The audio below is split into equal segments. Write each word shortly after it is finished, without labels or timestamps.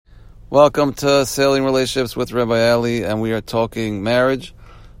Welcome to Sailing Relationships with Rabbi Ali, and we are talking marriage.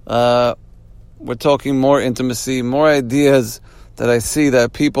 We're talking more intimacy, more ideas that I see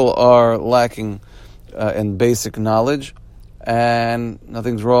that people are lacking in basic knowledge. And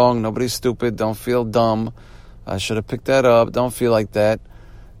nothing's wrong, nobody's stupid, don't feel dumb. I should have picked that up, don't feel like that.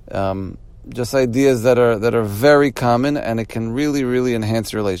 Just ideas that are very common, and it can really, really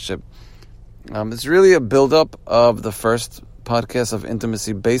enhance your relationship. It's really a build-up of the first podcast of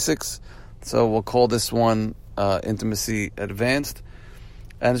Intimacy Basics. So we'll call this one Intimacy Advanced.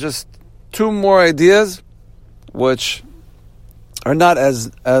 And just two more ideas which are not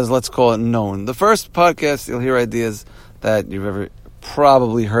as let's call it known. The first podcast, you'll hear ideas that you've ever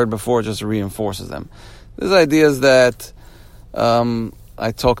probably heard before, just reinforces them. There's ideas that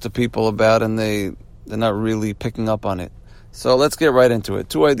I talk to people about and they're not really picking up on it. So let's get right into it.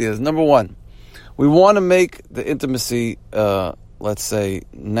 Two ideas. Number one, we want to make the intimacy, let's say,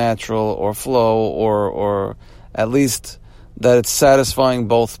 natural or flow, or at least that it's satisfying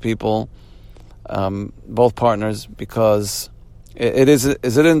both people, both partners, because it is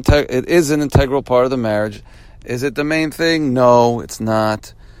an integral part of the marriage. Is it the main thing? No, it's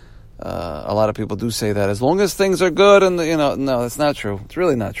not. A lot of people do say that. As long as things are good, and no, that's not true. It's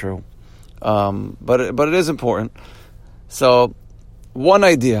really not true. But it is important. So, one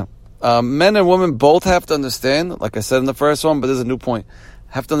idea. Men and women both have to understand, like I said in the first one, but there's a new point,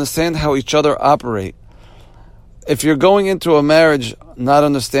 have to understand how each other operate. If you're going into a marriage not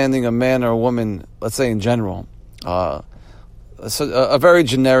understanding a man or a woman, let's say in general, a very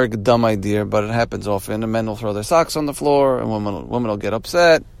generic, dumb idea, but it happens often. And men will throw their socks on the floor, and women will get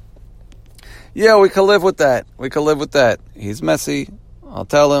upset. Yeah, we can live with that. He's messy. I'll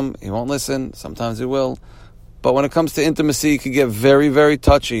tell him. He won't listen. Sometimes he will. But when it comes to intimacy, it can get very, very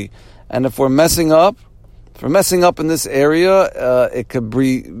touchy. And if we're messing up in this area, it could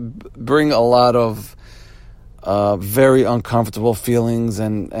bring a lot of very uncomfortable feelings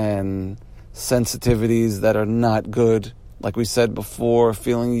and sensitivities that are not good. Like we said before,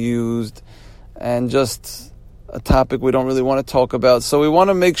 feeling used, and just a topic we don't really want to talk about. So we want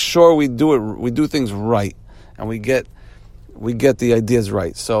to make sure we do things right, and we get the ideas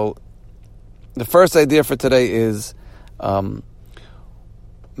right. So the first idea for today is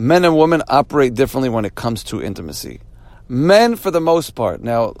men and women operate differently when it comes to intimacy. Men, for the most part,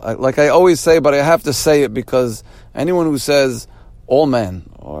 now, like I always say, but I have to say it because anyone who says all men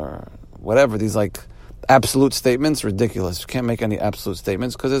or whatever, these like absolute statements, ridiculous. You can't make any absolute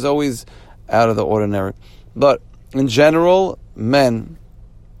statements because there's always out of the ordinary. But in general, men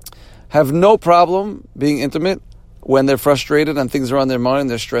have no problem being intimate when they're frustrated and things are on their mind,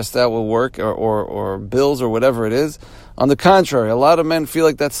 they're stressed out with work or bills or whatever it is. On the contrary, a lot of men feel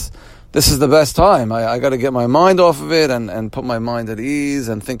like this is the best time. I got to get my mind off of it and put my mind at ease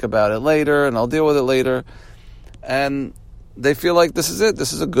and think about it later, and I'll deal with it later. And they feel like this is it.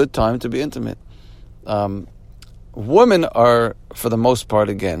 This is a good time to be intimate. Women are, for the most part,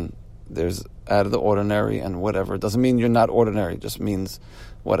 again, there's out of the ordinary and whatever. It doesn't mean you're not ordinary. It just means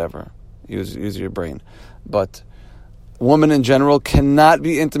whatever. Use your brain. But women in general cannot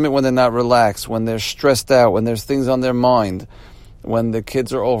be intimate when they're not relaxed, when they're stressed out, when there's things on their mind, when the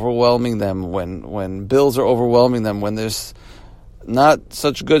kids are overwhelming them, when bills are overwhelming them, when there's not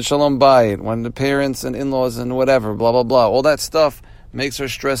such good shalom bayit, when the parents and in-laws and whatever, blah, blah, blah. All that stuff makes her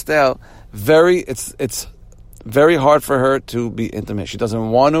stressed out. It's very hard for her to be intimate. She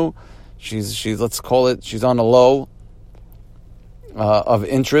doesn't want to. She's let's call it, she's on a low of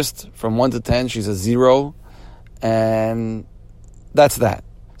interest from 1 to 10. She's a 0. And that's that.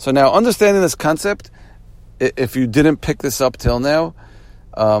 So now, understanding this concept, if you didn't pick this up till now,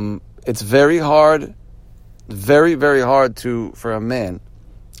 it's very hard, very, very hard for a man.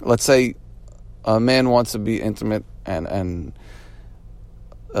 Let's say a man wants to be intimate and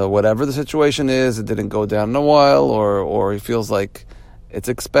whatever the situation is, it didn't go down in a while, or he feels like it's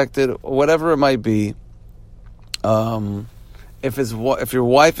expected, whatever it might be. If your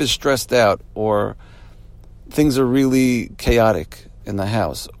wife is stressed out, or things are really chaotic in the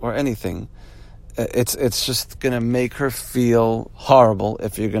house or anything, it's just going to make her feel horrible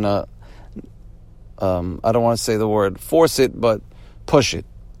if you're going to, I don't want to say the word force it, but push it.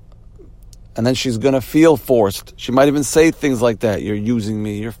 And then she's going to feel forced. She might even say things like that. You're using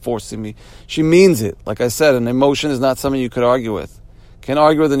me. You're forcing me. She means it. Like I said, an emotion is not something you could argue with. Can't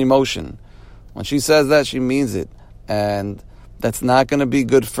argue with an emotion. When she says that, she means it. And that's not going to be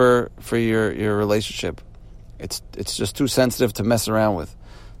good for your relationship. It's just too sensitive to mess around with.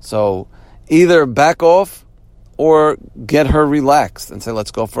 So either back off or get her relaxed and say, let's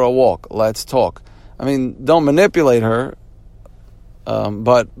go for a walk. Let's talk. I mean, don't manipulate her.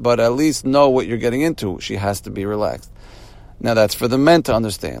 But at least know what you're getting into. She has to be relaxed. Now that's for the men to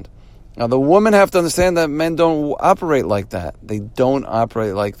understand. Now the women have to understand that men don't operate like that. They don't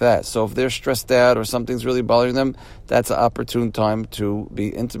operate like that. So if they're stressed out or something's really bothering them, that's an opportune time to be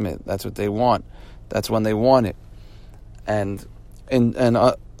intimate. That's what they want. That's when they want it. And men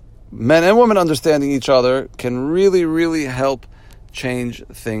and women understanding each other can really, really help change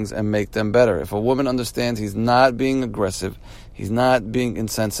things and make them better. If a woman understands he's not being aggressive, he's not being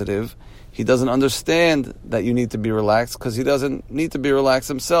insensitive, he doesn't understand that you need to be relaxed because he doesn't need to be relaxed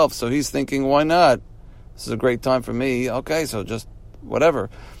himself. So he's thinking, why not? This is a great time for me. Okay, so just whatever.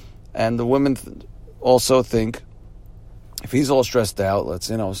 And the women also think, if he's all stressed out,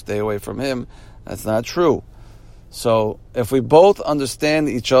 let's, stay away from him. That's not true. So if we both understand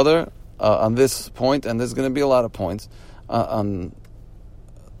each other on this point, and there's going to be a lot of points, on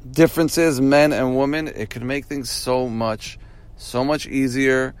differences, men and women, it can make things so much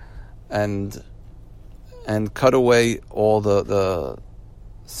easier and cut away all the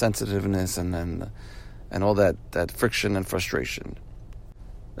sensitiveness and all that friction and frustration.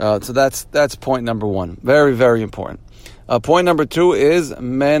 So that's point number one. Very, very important. Point number two is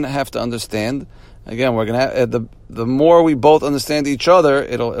men have to understand. Again, we're gonna have, the more we both understand each other,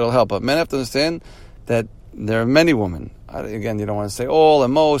 it'll help. But men have to understand that there are many women. Again, you don't want to say all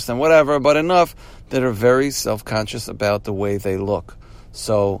and most and whatever, but enough that are very self-conscious about the way they look.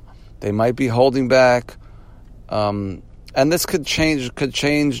 So they might be holding back, and this could change,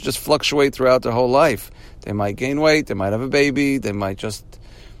 just fluctuate throughout their whole life. They might gain weight, they might have a baby, they might just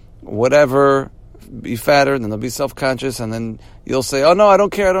whatever, be fatter, and then they'll be self-conscious, and then you'll say, oh no, I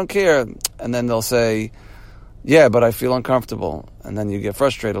don't care, and then they'll say, yeah, but I feel uncomfortable, and then you get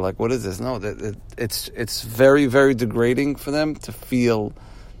frustrated, like, what is this? No, it's very, very degrading for them to feel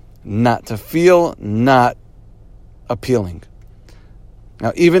not appealing.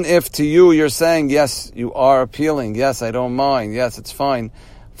 Now, even if to you you're saying, yes, you are appealing, yes, I don't mind, yes, it's fine,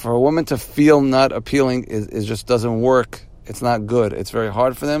 for a woman to feel not appealing is just doesn't work. It's not good. It's very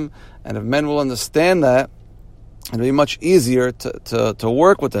hard for them. And if men will understand that, it'll be much easier to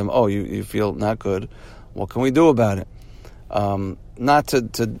work with them. Oh, you feel not good. What can we do about it?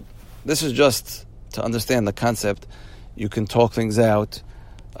 This is just to understand the concept. You can talk things out.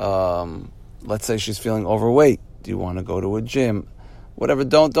 Let's say she's feeling overweight. Do you want to go to a gym? Whatever.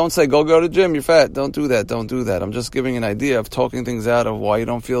 Don't say, go to the gym, you're fat. Don't do that. I'm just giving an idea of talking things out of why you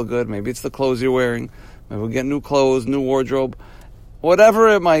don't feel good. Maybe it's the clothes you're wearing. Maybe we'll get new clothes, new wardrobe. Whatever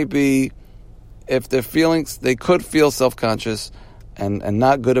it might be, if their feelings, they could feel self-conscious and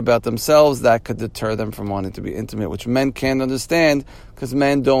not good about themselves, that could deter them from wanting to be intimate, which men can't understand because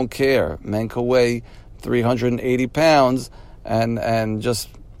men don't care. Men can weigh 380 pounds and just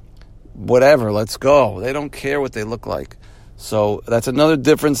whatever, let's go. They don't care what they look like. So that's another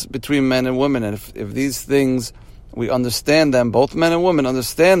difference between men and women. And if these things, we understand them, both men and women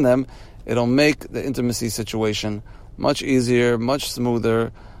understand them, it'll make the intimacy situation much easier, much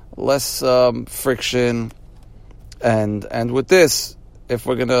smoother, less friction. And with this, if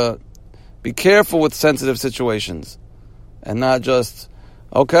we're going to be careful with sensitive situations and not just,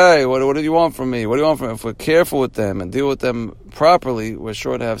 okay, what do you want from me? What do you want from me? If we're careful with them and deal with them properly, we're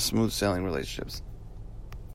sure to have smooth sailing relationships.